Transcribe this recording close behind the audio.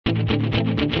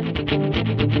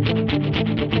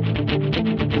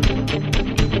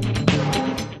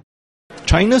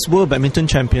China's World Badminton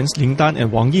champions Lin Dan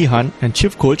and Wang Yihan and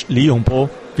chief coach Li Yongbo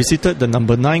visited the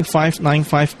number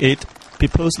 95958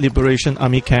 People's Liberation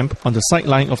Army camp on the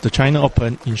sideline of the China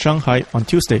Open in Shanghai on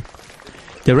Tuesday.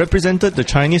 They represented the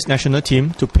Chinese national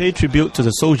team to pay tribute to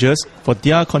the soldiers for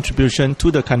their contribution to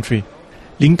the country.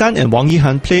 Lin Dan and Wang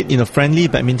Yihan played in a friendly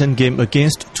badminton game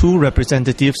against two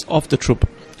representatives of the troop.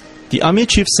 The army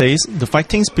chief says the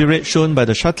fighting spirit shown by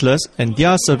the shuttlers and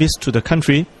their service to the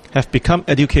country have become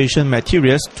education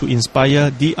materials to inspire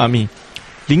the army.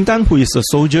 Lin Dan, who is a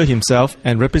soldier himself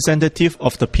and representative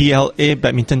of the PLA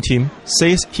badminton team,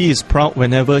 says he is proud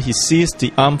whenever he sees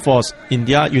the armed force in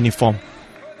their uniform.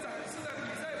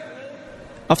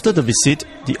 After the visit,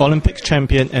 the Olympic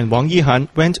champion and Wang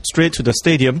Yihan went straight to the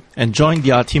stadium and joined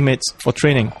their teammates for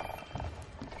training.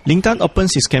 Lin Dan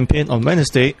opens his campaign on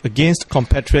Wednesday against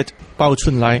compatriot Bao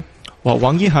Chunlai, while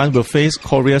Wang Yihan will face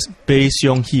Korea's Bae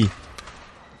Seong-hee.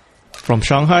 From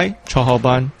Shanghai, Chow How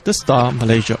Ban, The Star,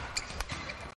 Malaysia.